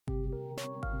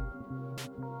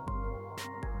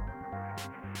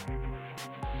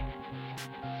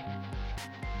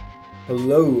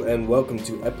Hello and welcome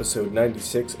to episode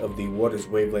 96 of the Waters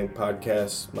Wavelength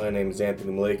podcast. My name is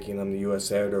Anthony Malaki and I'm the U.S.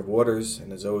 editor of Waters.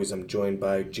 And as always, I'm joined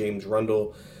by James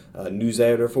Rundle, news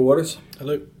editor for Waters.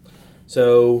 Hello.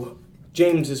 So,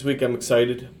 James, this week I'm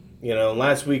excited.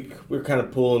 Last week we were kind of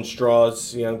pulling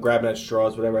straws, grabbing at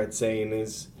straws, whatever that saying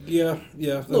is. Yeah, a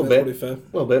little bit. Pretty fair. A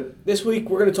little bit. This week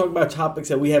we're going to talk about topics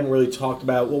that we haven't really talked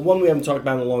about. Well, one we haven't talked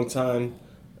about in a long time.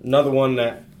 Another one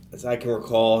that, as I can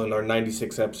recall, in our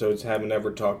 96 episodes, haven't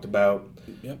ever talked about.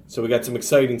 Yep. So we got some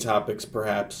exciting topics,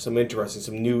 perhaps some interesting,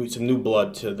 some new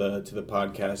blood to the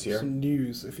podcast here. Some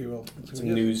news, if you will.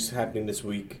 Some news happening this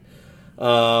week,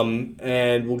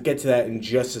 and we'll get to that in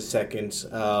just a second.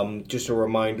 Just a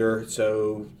reminder.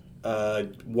 So,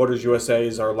 Waters USA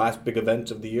is our last big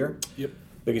event of the year. Yep.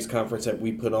 Biggest conference that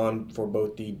we put on for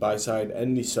both the buy side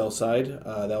and the sell side.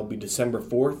 That'll be December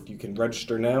 4th. You can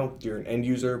register now if you're an end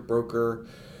user, broker.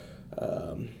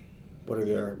 What are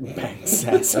their banks,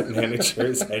 asset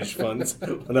managers, hedge funds?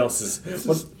 What else is?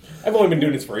 I've only been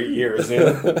doing this for 8 years.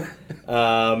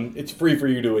 It's free for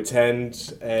you to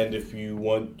attend, and if you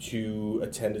want to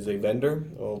attend as a vendor,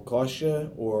 it'll cost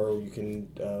you, or you can,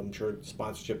 I'm sure,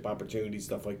 sponsorship opportunities,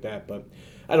 stuff like that. But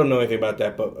I don't know anything about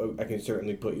that, but I can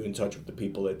certainly put you in touch with the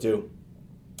people that do.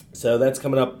 So that's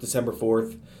coming up December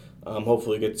 4th.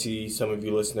 Hopefully get to see some of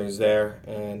you listeners there,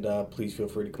 and please feel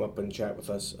free to come up and chat with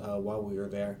us while we are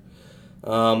there.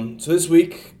 So this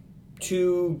week,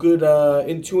 two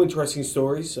interesting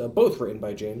stories, both written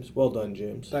by James. Well done,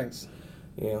 James. Thanks.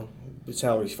 The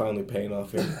salary's finally paying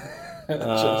off here.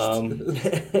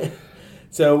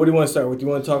 So what do you want to start with? Do you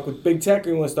want to talk with big tech, or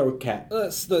you want to start with cat?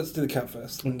 Let's do the cat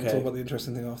first. Okay. We'll talk about the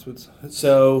interesting thing afterwards.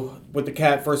 So with the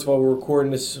cat, first of all, we're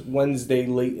recording this Wednesday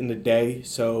late in the day,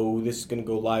 so this is going to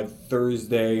go live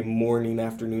Thursday morning,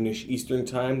 afternoonish Eastern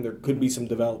time. There could be some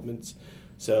developments,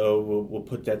 so we'll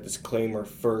put that disclaimer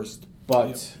first.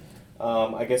 But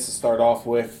I guess to start off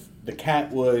with, the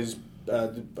cat was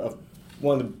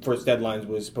one of the first deadlines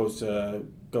was supposed to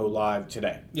go live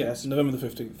today. Yes, November the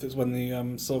 15th is when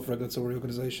the self-regulatory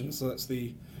organisation, so that's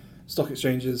the stock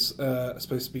exchanges, are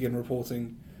supposed to begin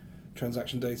reporting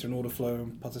transaction data and order flow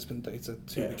and participant data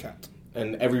to the cat.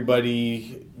 And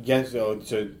everybody, so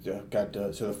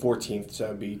the 14th, so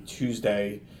that would be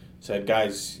Tuesday, said,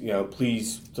 guys,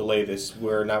 please delay this.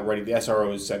 We're not ready. The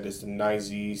SROs said this to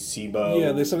NYSE, SIBO.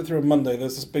 Yeah, they sent it through on Monday.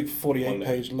 There's this big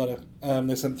 48-page letter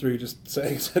they sent through just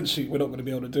saying, essentially, we're not going to be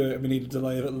able to do it, and we need a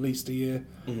delay of at least a year,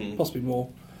 possibly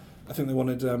more. I think they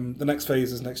wanted, the next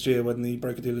phase is next year when the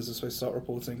broker-dealers are supposed to start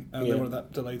reporting. They wanted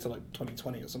that delay to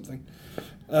 2020 or something.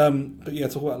 But yeah,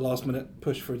 talk about a last-minute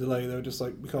push for a delay. They were just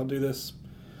like, we can't do this.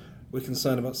 We're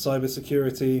concerned about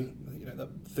cybersecurity. That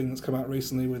thing that's come out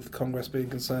recently with Congress being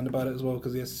concerned about it as well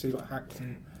because the SEC got hacked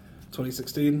in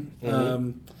 2016.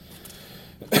 And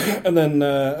then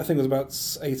I think it was about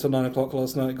 8 or 9 o'clock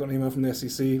last night, I got an email from the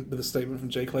SEC with a statement from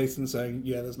Jay Clayton saying,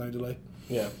 there's no delay.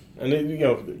 Yeah, and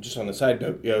it, just on a side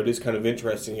note, it is kind of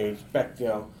interesting. You expect,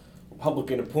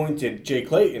 Republican appointed Jay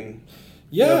Clayton.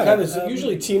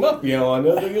 Usually team up, on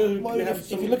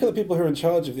if you look at the people who are in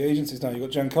charge of the agencies now, you've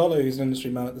got Giancarlo, who's an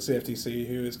industry man at the CFTC,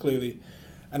 who is clearly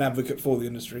an advocate for the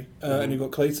industry. And you've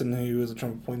got Clayton, who is a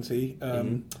Trump appointee,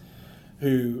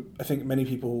 who I think many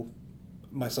people,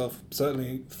 myself,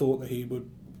 certainly thought that he would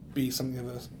be something of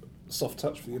a soft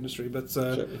touch for the industry. But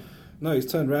no,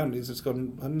 he's turned around and he's just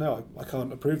gone, no, I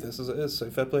can't approve this as it is, so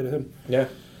fair play to him. Yeah.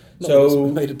 So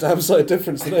made a damn sight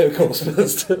difference today, of course, but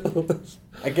still.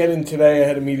 I get in today. I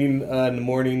had a meeting in the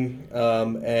morning,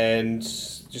 and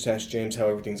just asked James how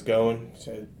everything's going.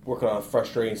 So working on a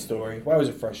frustrating story. Why was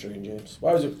it frustrating, James?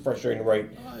 Why was it frustrating to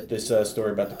write this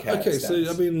story about the cat? Okay, so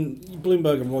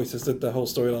Bloomberg and Reuters did the whole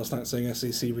story last night saying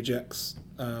SEC rejects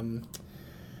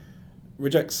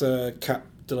a cap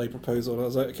delay proposal. And I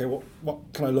was like, okay, what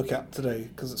can I look at today?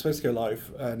 Because it's supposed to go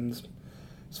live, and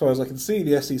as far as I can see,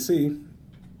 the SEC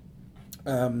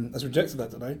has rejected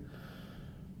that delay.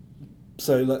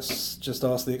 So let's just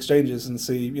ask the exchanges and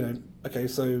see, okay,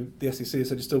 so the SEC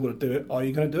said you still got to do it. Are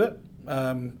you going to do it?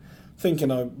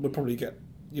 Thinking I would probably get,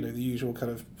 the usual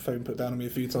kind of phone put down on me a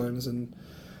few times and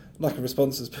lack of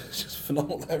responses, but it's just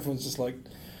phenomenal. Everyone's just like,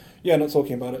 not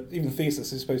talking about it. Even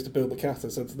Thesis, who's supposed to build the cat, I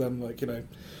said to them,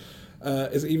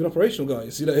 is it even operational,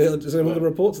 guys? Is anyone going to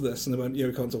report to this? And they went,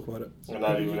 we can't talk about it. And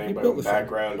not even anybody with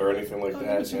background or anything like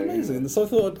that. It's amazing. So I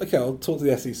thought, okay, I'll talk to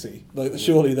the SEC.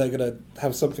 Surely they're going to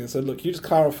have something. So look, you just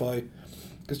clarify,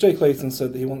 because Jay Clayton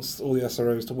said that he wants all the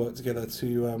SROs to work together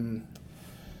to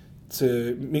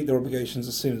meet their obligations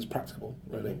as soon as practicable,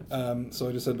 really. So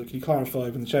I just said, look, you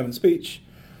clarified in the chairman's speech,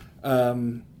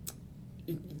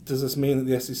 does this mean that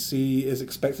the SEC is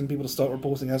expecting people to start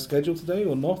reporting as scheduled today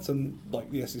or not? And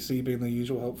like the SEC being the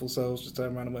usual helpful selves, just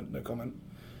turned around and went, no comment.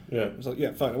 Yeah. I was like,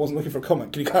 yeah, fine. I wasn't looking for a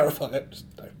comment. Can you clarify it? Just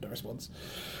no response.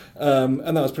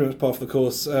 And that was pretty much part of the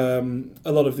course. A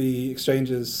lot of the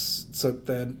exchanges, so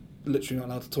they're literally not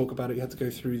allowed to talk about it. You had to go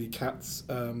through the CATS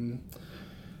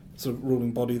sort of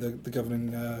ruling body, the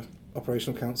governing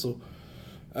operational council,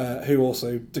 who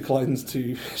also declined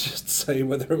to just say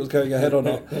whether it was going ahead or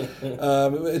not.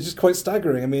 It's just quite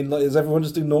staggering. I mean, like, is everyone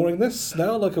just ignoring this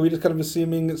now? Like, are we just kind of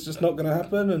assuming it's just not going to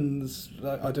happen? And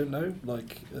I don't know.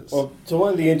 Like, well, so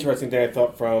one of the interesting things I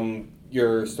thought from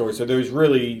your story, so there's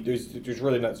really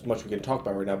not much we can talk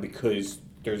about right now because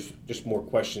there's just more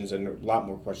questions and a lot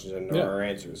more questions than there are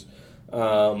answers.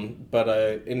 But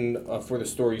for the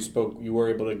story you spoke, you were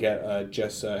able to get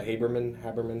Jess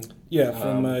Haberman. Yeah,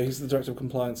 from he's the director of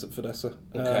compliance at Fidessa,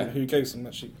 who gave some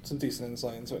decent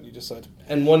insight into what you just said.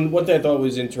 And one thing I thought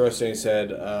was interesting, he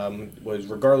said, was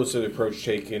regardless of the approach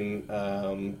taken,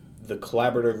 the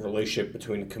collaborative relationship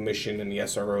between the commission and the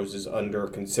SROs is under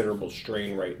considerable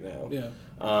strain right now. Yeah.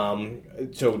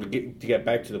 So to get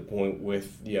back to the point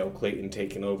with Clayton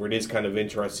taking over, it is kind of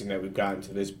interesting that we've gotten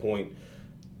to this point.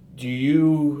 Do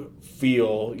you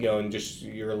feel, and just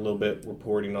you're a little bit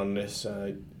reporting on this,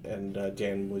 and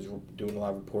Dan was doing a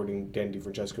lot of reporting, Dan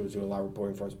DeFrancesco was doing a lot of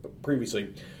reporting for us, but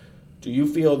previously, do you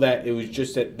feel that it was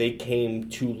just that they came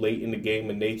too late in the game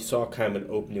and they saw kind of an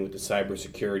opening with the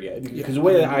cybersecurity? Because the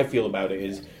way that I feel about it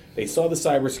is they saw the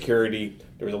cybersecurity,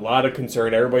 there was a lot of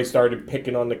concern, everybody started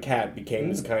picking on the cat, became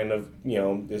this kind of,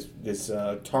 this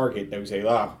target that would say,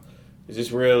 is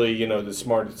this really, the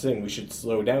smartest thing? We should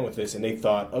slow down with this. And they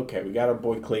thought, okay, we got our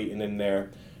boy Clayton in there.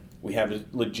 We have a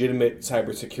legitimate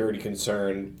cybersecurity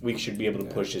concern. We should be able to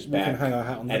push this back. We can hang our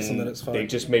hat on this and then it's fine. They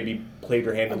just maybe played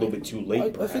their hand a little bit too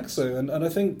late, perhaps. I think so. And I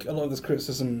think a lot of this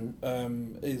criticism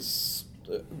is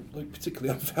particularly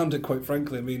unfounded, quite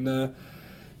frankly. I mean,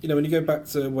 when you go back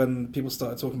to when people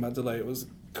started talking about delay, it was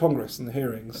Congress and the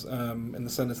hearings in the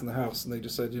Senate and the House, and they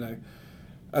just said,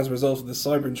 as a result of this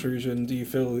cyber intrusion, do you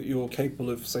feel that you're capable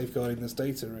of safeguarding this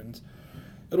data? And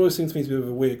it always seems to me to be a bit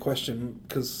of a weird question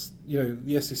because,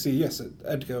 the SEC, yes,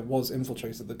 Edgar was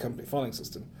infiltrated the company filing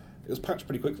system. It was patched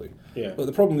pretty quickly. Yeah. But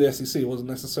the problem with the SEC wasn't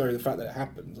necessarily the fact that it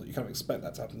happened. Like, you can't expect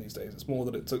that to happen these days. It's more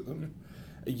that it took them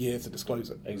a year to disclose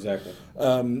it. Exactly.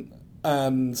 And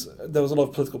there was a lot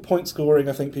of political point scoring.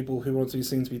 I think people who wanted to be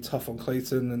seen to be tough on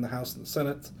Clayton in the House and the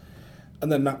Senate.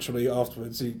 And then naturally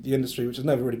afterwards, the industry, which has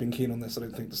never really been keen on this, I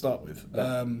don't think, to start with,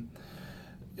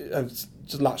 I've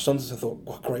just latched onto this and thought,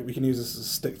 well, great, we can use this as a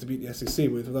stick to beat the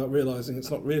SEC with without realising it's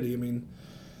not really. I mean,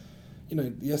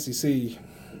 the SEC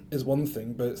is one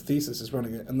thing, but its thesis is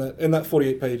running it. And in that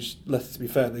 48-page letter, to be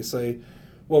fair, they say,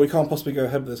 well, we can't possibly go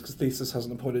ahead with this because thesis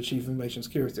hasn't appointed a chief information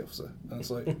security officer. And it's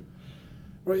like...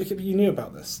 Right, you knew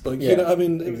about this. Like,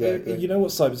 exactly. You know what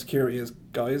cybersecurity is,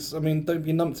 guys. I mean, don't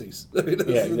be numpties. I mean,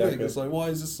 that's the thing. It's like, why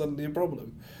is this suddenly a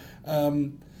problem?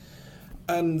 And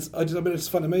I just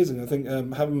find it amazing. I think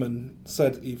Haberman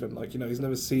said even, he's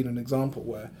never seen an example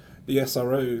where the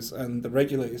SROs and the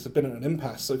regulators have been at an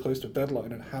impasse so close to a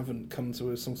deadline and haven't come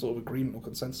to some sort of agreement or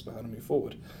consensus about how to move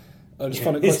forward. I just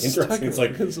find it quite interesting.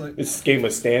 It's like this game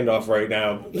of standoff right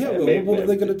now. Yeah, well, what are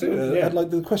they going to do? And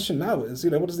the question now is,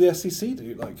 what does the SEC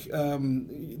do?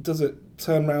 Does it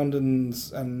turn around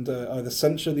and either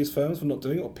censure these firms for not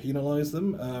doing it or penalise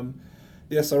them?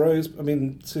 The SROs, I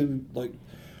mean, to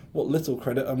what little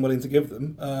credit I'm willing to give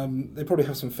them, they probably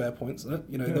have some fair points in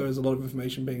it. There is a lot of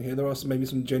information being here. There are maybe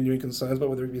some genuine concerns about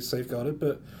whether it can be safeguarded,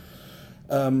 but.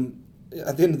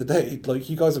 At the end of the day,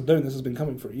 you guys have known this has been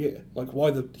coming for a year.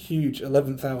 Why the huge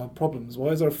 11th hour problems? Why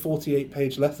is there a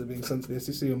 48-page letter being sent to the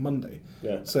SEC on Monday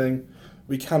saying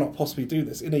we cannot possibly do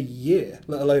this in a year,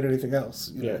 let alone anything else?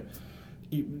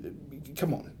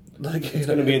 Come on. It's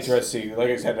going to be interesting. Like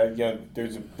I said,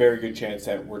 there's a very good chance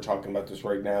that we're talking about this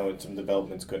right now and some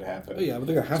developments could happen. Oh, yeah, but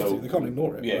they're going to have to. They can't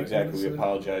ignore it. Yeah, right? exactly. We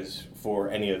apologize for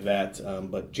any of that.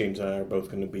 But James and I are both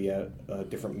going to be at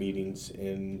different meetings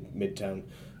in Midtown,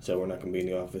 so we're not going to be in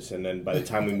the office. And then by the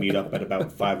time we meet up at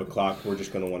about 5 o'clock, we're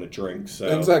just going to want to drink.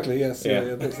 So exactly. Yes.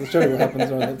 Yeah. That's generally what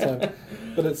happens around that time.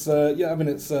 But it's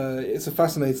it's a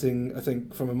fascinating, I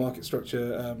think, from a market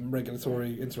structure,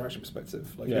 regulatory interaction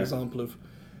perspective, an example of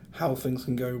how things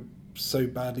can go so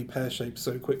badly pear-shaped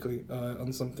so quickly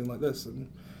on something like this. And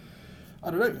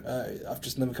I don't know, I've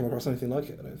just never come across anything like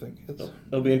it, I don't think.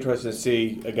 It'll be interesting to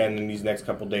see, again, in these next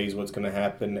couple of days what's going to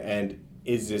happen, and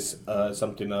is this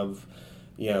something of,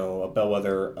 a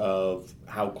bellwether of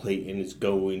how Clayton is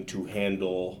going to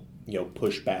handle,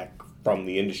 pushback from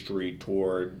the industry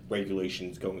toward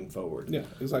regulations going forward. Yeah,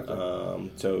 exactly.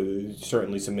 So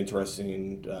certainly some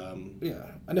interesting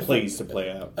plays to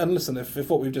play out. And listen, if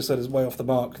what we've just said is way off the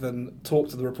mark, then talk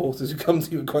to the reporters who come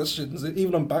to you with questions,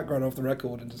 even on background off the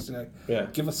record, and just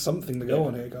give us something to go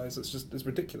on here, guys. It's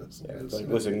ridiculous. Yeah, it's like,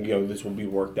 listen, this will be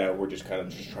worked out. We're just kind of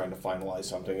just trying to finalize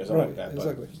something or something like that.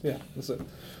 Exactly. Yeah, that's it.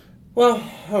 Well,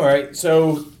 all right.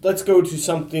 So let's go to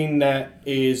something that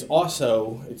is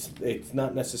also it's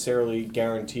not necessarily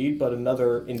guaranteed, but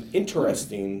another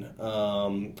interesting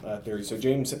theory. So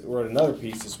James wrote another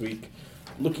piece this week,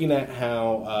 looking at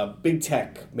how big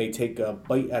tech may take a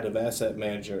bite out of asset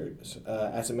managers.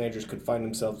 Asset managers could find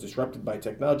themselves disrupted by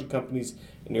technology companies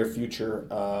in the near future.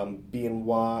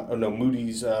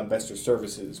 Moody's Investor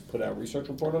Services put out a research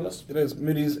report on this. It is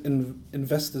Moody's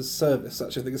Investors Service.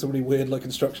 Actually, I think it's a really weird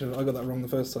construction. I got that wrong the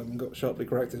first time and got sharply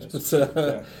corrected. But,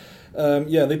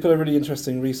 they put a really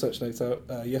interesting research note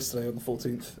out yesterday on the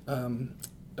 14th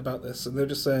about this, and they're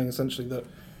just saying essentially that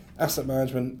asset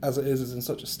management, as it is in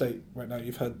such a state right now.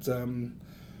 You've had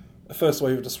a first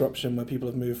wave of disruption where people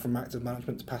have moved from active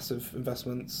management to passive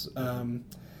investments.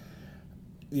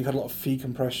 You've had a lot of fee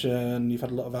compression, you've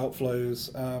had a lot of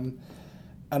outflows,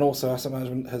 and also asset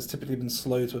management has typically been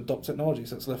slow to adopt technology,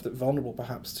 so it's left it vulnerable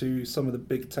perhaps to some of the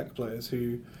big tech players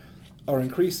who are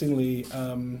increasingly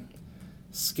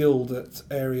skilled at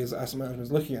areas that asset management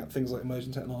is looking at, things like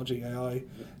emerging technology, AI,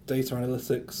 data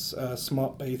analytics,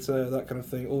 smart beta, that kind of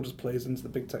thing, all just plays into the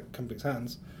big tech companies'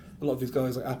 hands. A lot of these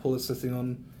guys like Apple are sitting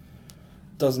on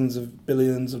dozens of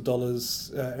billions of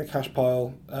dollars in a cash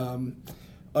pile.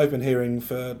 I've been hearing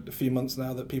for a few months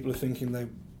now that people are thinking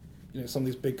some of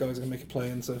these big guys are going to make a play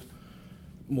into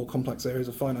more complex areas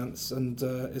of finance, and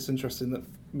it's interesting that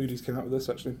Moody's came out with this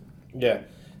actually. Yeah.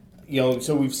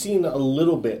 So we've seen a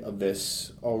little bit of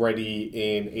this already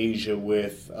in Asia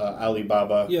with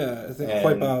Alibaba. Yeah, I think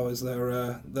Huibao is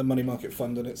their money market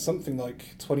fund, and it's something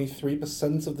like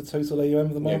 23% of the total AUM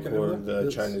of the market. Yeah,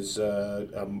 China's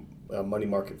money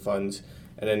market funds.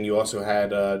 And then you also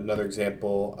had another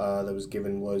example that was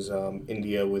given was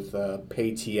India with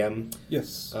Paytm.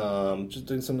 Yes, just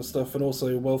doing similar stuff. And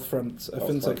also Wealthfront, a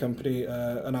fintech company,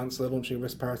 announced they're launching a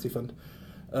risk parity fund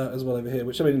as well over here,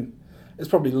 which, I mean, it's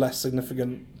probably less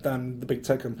significant than the big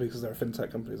tech companies because they're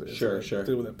fintech companies. Sure.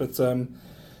 Deal with it. But, and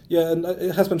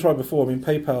it has been tried before. I mean,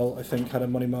 PayPal, I think, had a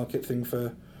money market thing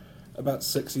for about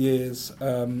 6 years,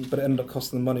 but it ended up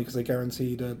costing them money because they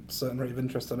guaranteed a certain rate of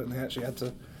interest on it, and they actually had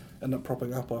to end up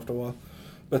propping up after a while.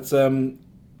 But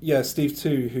Steve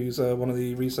Tu, who's one of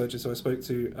the researchers who I spoke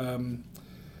to,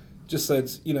 just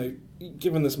said,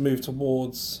 given this move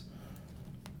towards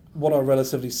what are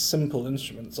relatively simple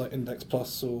instruments like Index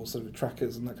Plus or sort of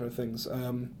trackers and that kind of things,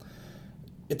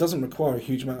 it doesn't require a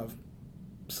huge amount of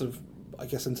sort of, I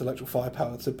guess, intellectual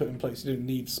firepower to put in place. You don't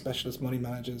need specialist money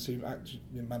managers who actually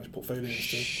manage portfolios.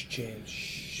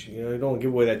 James, you don't want to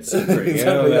give away that secret.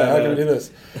 Exactly, how can we do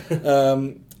this?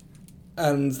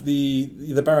 And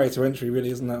the barrier to entry really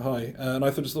isn't that high. And I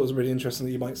just thought it was really interesting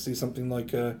that you might see something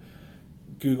like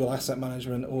Google Asset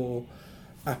Management or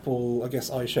Apple, I guess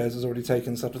iShares has already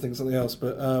taken such a thing, something else.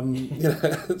 But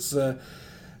it's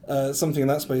something in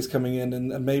that space coming in,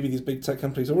 and maybe these big tech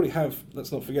companies already have,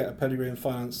 let's not forget, a pedigree in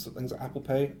finance, things like Apple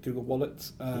Pay, Google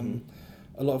Wallet.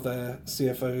 A lot of their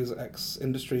CFOs,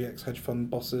 ex-industry, ex-hedge fund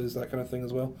bosses, that kind of thing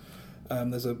as well.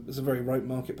 There's a very ripe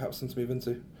market perhaps to move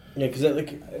into. Yeah, because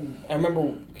I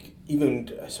remember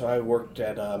I worked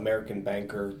at American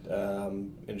Banker,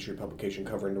 industry publication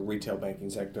covering the retail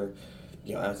banking sector.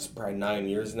 That's probably 9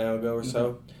 years now ago or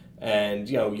so. And,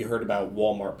 you heard about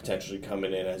Walmart potentially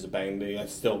coming in as a bank.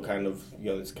 That's still kind of,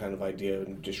 this kind of idea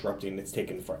of disrupting. It's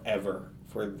taken forever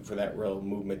for that real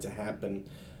movement to happen.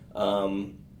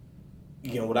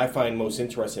 What I find most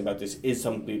interesting about this is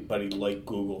somebody like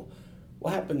Google.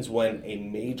 What happens when a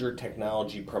major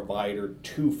technology provider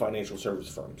to financial service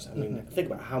firms? I mean, think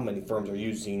about how many firms are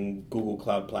using Google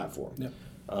Cloud Platform. Yeah.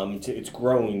 It's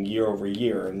growing year over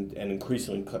year and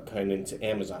increasingly kind of into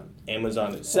Amazon.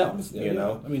 Amazon itself,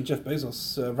 I mean, Jeff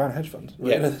Bezos ran a hedge fund.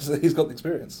 Right? Yeah. He's got the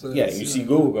experience. So you see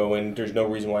Google go, and there's no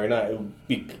reason why you're not. It would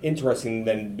be interesting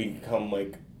then become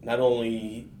like, not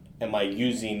only am I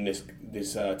using this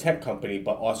tech company,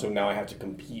 but also now I have to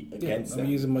compete against them.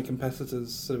 I'm using my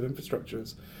competitors' sort of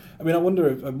infrastructures. I mean, I wonder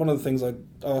if one of the things I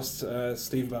asked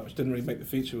Steve about, which didn't really make the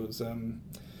feature, was,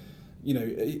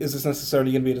 is this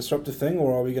necessarily going to be a disruptive thing,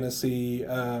 or are we going to see,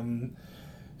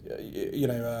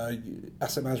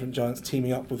 asset management giants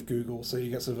teaming up with Google, so you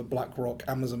get sort of a BlackRock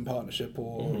Amazon partnership,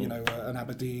 or an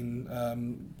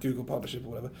Aberdeen Google partnership, or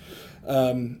whatever,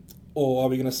 or are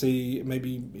we going to see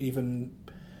maybe even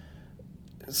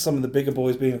some of the bigger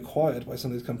boys being acquired by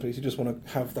some of these companies who just want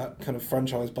to have that kind of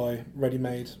franchise by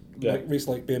ready-made,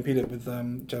 recently like BMP did with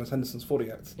Janus Henderson's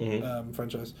 40 Act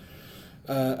franchise.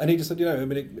 And he just said,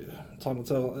 time will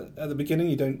tell. At the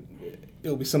beginning,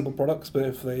 it'll be simple products, but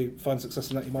if they find success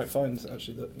in that, you might find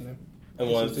actually that, And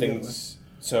one of the things,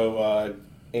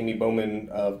 Amy Bowman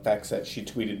of FactSet, she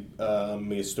tweeted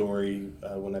me a story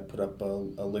when I put up a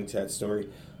link to that story.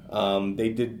 They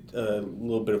did a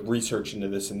little bit of research into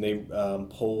this, and they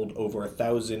polled over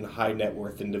 1,000 high net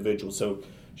worth individuals. So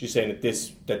she's saying that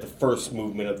the first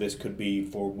movement of this could be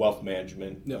for wealth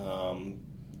management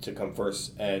to come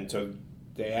first. And so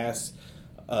they asked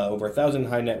over 1,000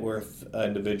 high net worth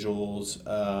individuals,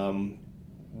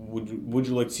 would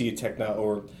you like to see a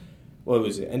or what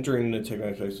was it? Entering the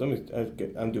technology space.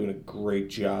 I'm doing a great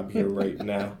job here right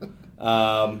now.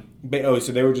 So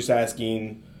they were just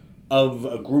asking, of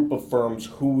a group of firms,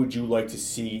 who would you like to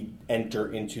see enter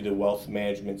into the wealth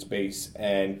management space?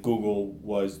 And Google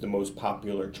was the most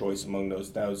popular choice among those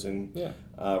 1,000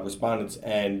 respondents.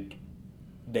 And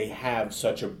they have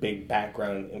such a big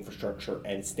background in infrastructure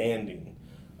and standing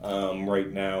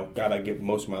right now. God,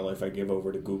 most of my life I give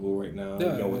over to Google right now.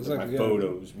 With my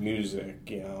photos, music,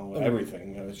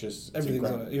 everything. It's just everything's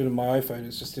on it. Even my iPhone,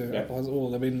 it's just Apple has it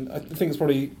all. I mean, I think it's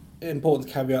probably important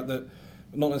to caveat that.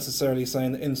 Not necessarily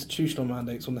saying that institutional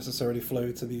mandates will necessarily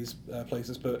flow to these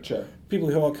places, but people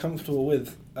who are comfortable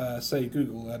with, say,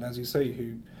 Google, and as you say,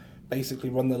 who basically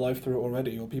run their life through it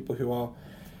already, or people who are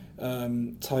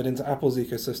tied into Apple's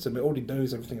ecosystem, it already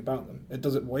knows everything about them. It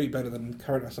does it way better than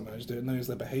current asset managers do. It knows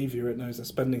their behaviour, it knows their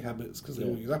spending habits, because they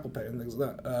all use Apple Pay and things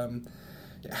like that.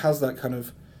 It has that kind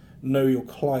of know your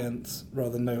client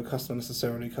rather than know your customer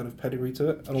necessarily kind of pedigree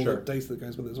to it, and all the data that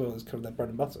goes with it as well is kind of their bread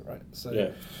and butter, right?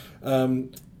 So,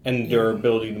 and their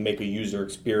ability to make a user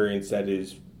experience that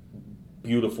is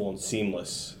beautiful and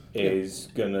seamless is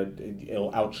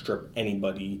it'll outstrip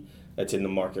anybody that's in the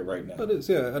market right now. But it's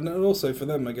and also for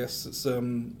them, I guess it's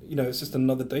it's just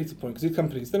another data point, because these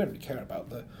companies, they don't really care about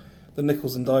the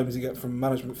nickels and dimes you get from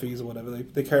management fees or whatever.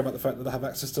 They care about the fact that they have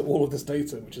access to all of this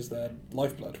data, which is their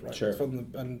lifeblood, right? Sure.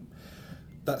 And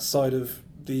that side of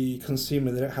the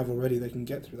consumer they don't have already, they can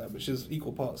get through that, which is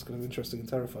equal parts kind of interesting and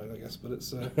terrifying, I guess. But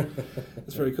it's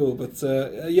it's very cool. But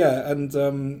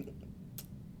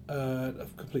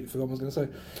I've completely forgotten what I was going to say.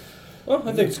 Well,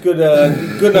 I think it's good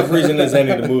enough reason as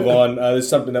any to move on. It's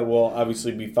something that we'll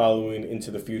obviously be following into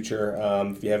the future.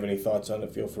 If you have any thoughts on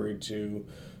it, feel free to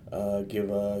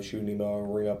shoot an email or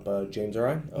ring up James or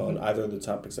I on either of the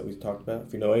topics that we've talked about.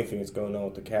 If you know anything that's going on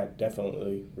with the cat,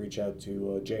 definitely reach out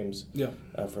to James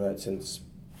for that, since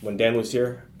when Dan was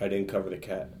here, I didn't cover the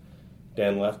cat.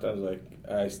 Dan left, I was like,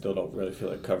 I still don't really feel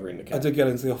like covering the cat. I did get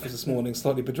into the office this morning,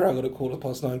 slightly bedraggled at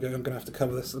 9:15, going, I'm going to have to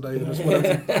cover this today. And I just went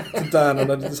to Dan, and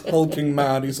I did this hulking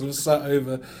man who sort of sat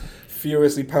over,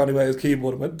 furiously pounding away his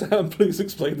keyboard, and went, Dan, please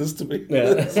explain this to me.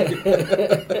 Yeah.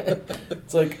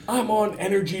 It's like, I'm on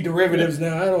energy derivatives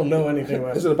now, I don't know anything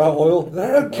about it. Is it about oil?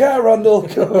 I don't care, Rundle.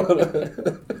 Come on.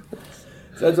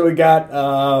 So that's what we got.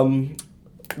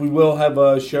 We will have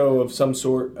a show of some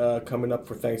sort coming up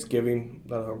for Thanksgiving.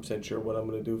 Not 100% sure what I'm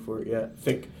going to do for it yet. I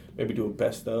think maybe do a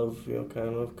best of,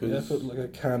 kind of. Cause like a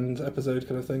canned episode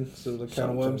kind of thing, sort of like can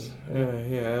of worms.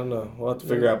 Yeah, I don't know. We'll have to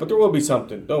figure out. But there will be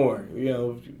something. Don't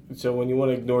worry. So when you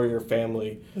want to ignore your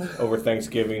family over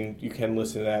Thanksgiving, you can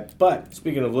listen to that. But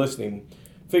speaking of listening,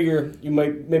 figure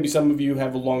maybe some of you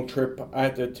have a long trip. I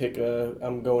have to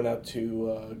I'm going out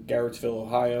to Garrettsville,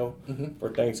 Ohio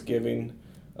for Thanksgiving.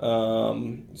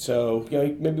 So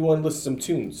maybe want to listen to some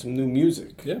tunes, some new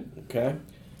music. Yeah. Okay.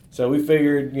 So we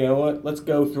figured, let's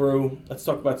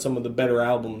talk about some of the better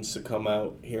albums to come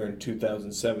out here in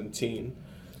 2017.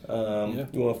 You want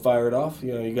to fire it off?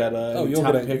 You got you're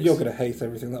gonna hate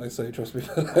everything that I say. Trust me.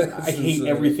 I hate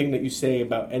everything that you say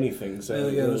about anything. So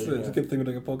it's a good thing we're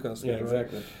doing a podcast. Yeah,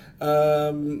 exactly.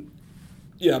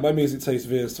 Right? My music taste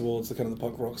veers towards the kind of the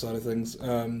punk rock side of things.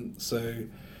 So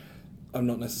I'm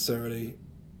not necessarily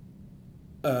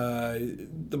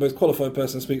the most qualified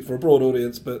person to speak for a broad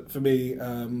audience, but for me,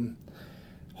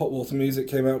 Hot Water Music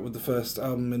came out with the first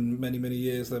album in many, many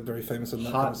years. They're very famous on that.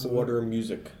 Hot Water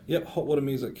Music. Yep, Hot Water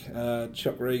Music.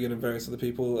 Chuck Reagan and various other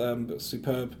people, but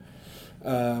superb.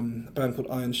 A band called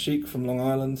Iron Chic from Long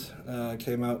Island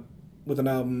came out with an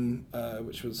album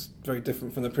which was very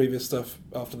different from their previous stuff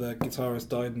after their guitarist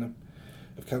died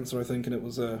of cancer, I think, and it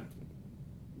was a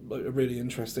really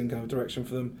interesting kind of direction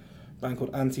for them. A band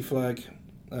called Anti-Flag,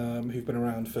 who've been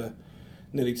around for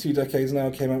nearly 2 decades now,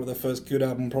 came out with their first good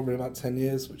album probably in about 10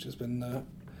 years, which has been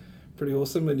pretty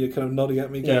awesome. And you're kind of nodding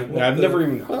at me. Going, I've never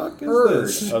even heard of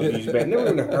these bands.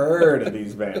 Never even heard of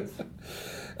these bands.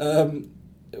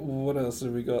 What else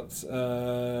have we got?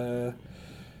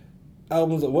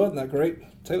 Albums that weren't that great.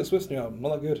 Taylor Swift's new album,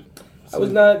 not that good. So, I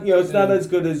was not, it's not as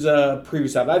good as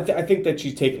previous album. I think that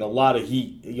she's taken a lot of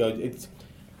heat.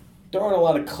 There aren't a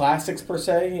lot of classics per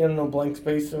se, Blank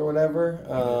Space or whatever.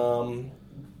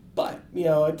 But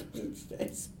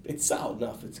it's solid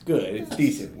enough. It's good. It's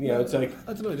decent. It's like,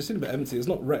 I don't know. It just seems a bit empty. It's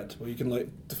not Red, where you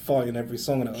can define every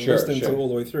song in it. Sure, listening to it all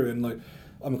the way through, and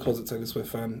I'm a closet Taylor Swift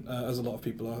fan, as a lot of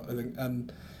people are, I think.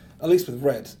 And at least with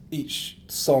Red, each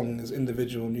song is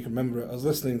individual and you can remember it. I was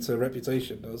listening to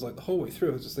Reputation. I was the whole way through,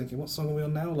 I was just thinking, what song are we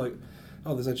on now?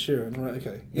 There's Ed Sheeran. Right,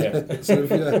 okay. Yeah.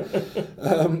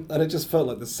 And it just felt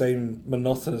like the same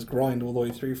monotonous grind all the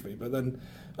way through for me. But then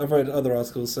I've read other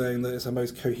articles saying that it's her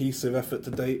most cohesive effort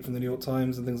to date from the New York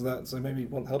Times and things like that. So maybe,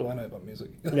 what the hell do I know about music?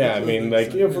 Yeah, I mean,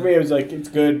 for me, it was it's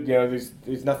good.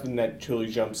 There's nothing that truly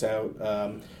jumps out.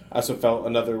 I also felt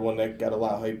another one that got a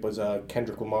lot of hype was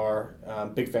Kendrick Lamar.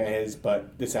 Big fan of his,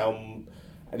 but this album,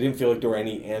 I didn't feel like there were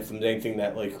any anthems, anything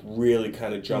that really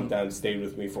kind of jumped out and stayed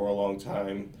with me for a long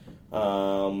time. But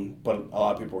a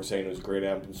lot of people were saying it was a great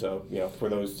album. So for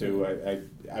those two,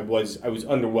 I was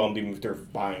underwhelmed even if they're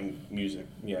fine music,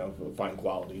 fine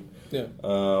quality. Yeah.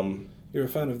 You're a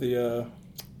fan of the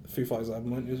Foo Fighters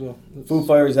album, weren't you, as well? Foo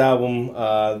Fighters album,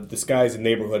 The Sky's a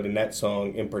Neighborhood, and that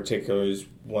song in particular is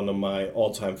one of my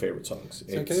all-time favorite songs.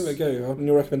 So I gave it a go. On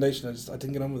your recommendation, I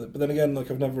didn't get on with it. But then again,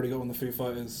 I've never really got on the Foo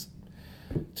Fighters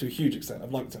to a huge extent.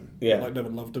 I've liked them. Yeah. Never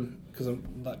loved them, because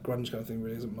that grunge kind of thing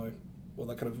really isn't my... Well,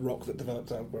 that kind of rock that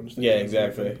developed out of grunge thing. Yeah,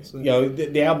 exactly. So.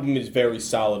 The album is very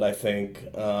solid, I think.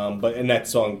 And that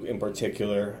song in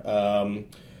particular...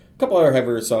 A couple other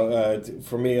heavier songs.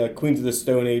 For me, Queens of the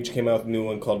Stone Age came out with a new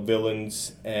one called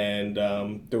Villains, and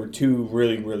there were two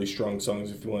really, really strong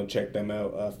songs if you want to check them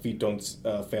out. Feet Don't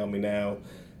Fail Me Now,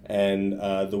 and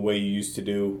The Way You Used to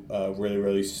Do, really,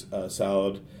 really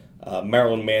solid.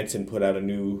 Marilyn Manson put out a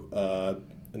new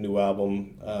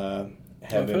album,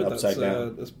 Heaven Upside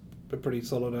Down. That's a pretty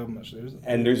solid album, actually, isn't it?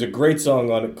 And there's a great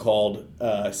song on it called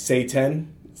Say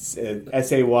 10.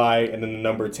 SAY and then the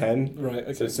number 10, right?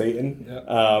 Okay. So Satan,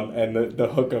 yeah. And the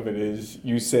hook of it is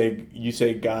you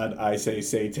say God, I say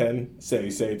Satan, say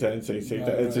Satan, say Satan.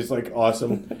 Right, it's just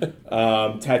awesome.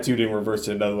 Tattooed in Reverse,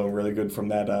 another one really good from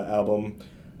that album.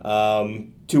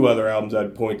 Two other albums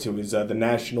I'd point to is The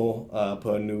National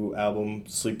put a new album,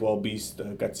 Sleep Well Beast.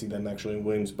 Got to see them actually in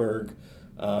Williamsburg.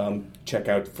 Check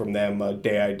out from them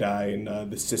Day I Die and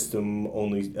The System,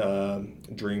 Only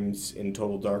Dreams in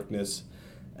Total Darkness.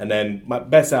 And then my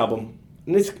best album,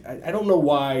 and this I don't know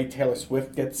why Taylor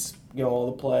Swift gets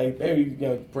all the play. Maybe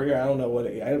I don't know what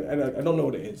it. I don't know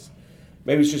what it is.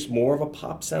 Maybe it's just more of a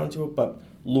pop sound to it. But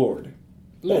Lorde.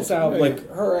 This album,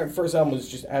 her first album was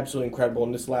just absolutely incredible,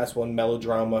 and this last one,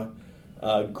 Melodrama,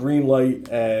 Green Light,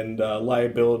 and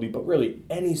Liability. But really,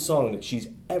 any song that she's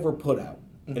ever put out,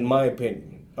 in my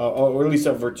opinion, or at least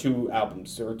of her two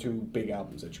albums, there are two big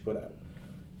albums that she put out.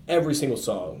 Every single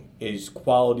song is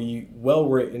quality, well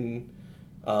written,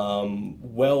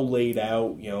 well laid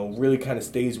out. Really kind of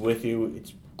stays with you.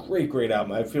 It's a great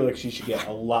album. I feel like she should get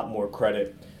a lot more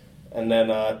credit. And then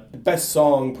the best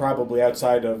song probably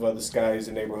outside of The Sky is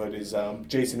a Neighborhood is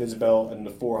Jason Isbell and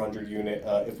the 400 Unit,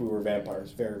 If We Were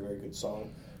Vampires. Very, very good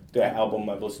song. That album,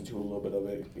 I've listened to a little bit of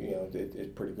it.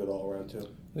 It's pretty good all around, too.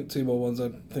 I think two more ones I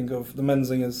think of. The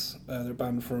Menzingers, they're a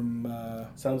band from...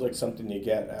 Sounds like something you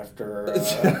get after... after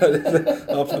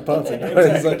the party.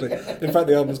 Exactly. In fact,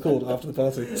 the album's called After the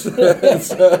Party.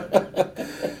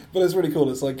 But it's really cool.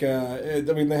 It's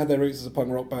they had their roots as a punk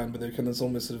rock band, but they're kind of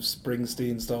almost sort of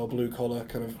Springsteen-style, blue-collar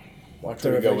kind of... Watch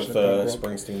where we go with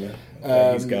Springsteen,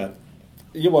 yeah. He's got...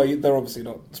 Yeah, well, they're obviously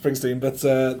not Springsteen, but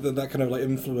that kind of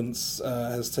influence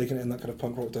has taken it in that kind of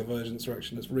punk rock divergence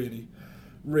direction. It's really,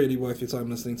 really worth your time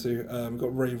listening to.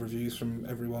 Got rave reviews from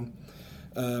everyone.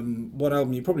 One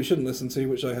album you probably shouldn't listen to,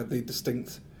 which I had the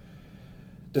distinct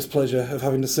displeasure of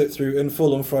having to sit through in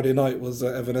full on Friday night, was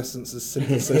Evanescence's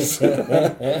Synthesis.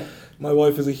 My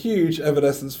wife is a huge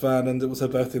Evanescence fan, and it was her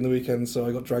birthday in the weekend, so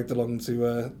I got dragged along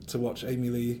to watch Amy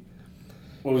Lee.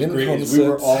 What was great is we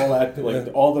were all at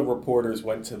all the reporters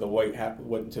went to the White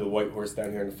Horse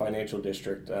down here in the Financial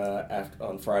District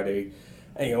on Friday,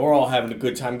 and we're all having a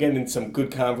good time, getting in some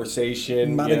good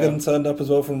conversation. Madigan turned up as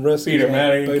well from Risk. Peter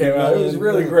Madigan came out. It was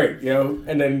really great,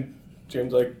 And then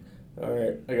Jim's like, "All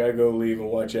right, I gotta go leave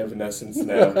and watch Evanescence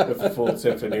now with the full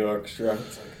symphony orchestra."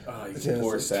 It's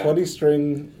poor sap.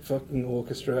 20-string fucking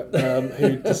orchestra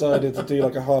who decided to do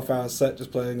a half-hour set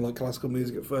just playing classical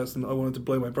music at first, and I wanted to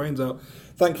blow my brains out.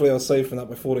 Thankfully, I was safe from that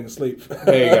by falling asleep.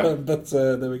 There you go. But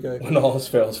there we go. When all else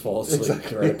fails, fall asleep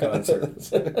during a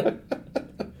concert.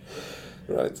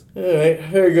 Right. All right,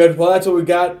 very good. Well, that's what we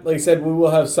got. Like I said, we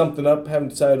will have something up. Haven't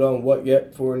decided on what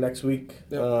yet for next week.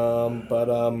 Yep.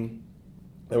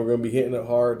 And we're going to be hitting it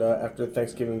hard after the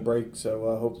Thanksgiving break.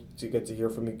 So I hope to get to hear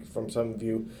from some of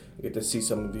you. Get to see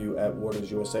some of you at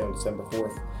Waters USA on December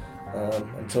 4th.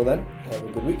 Until then, have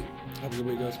a good week. Have a good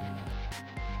week, guys.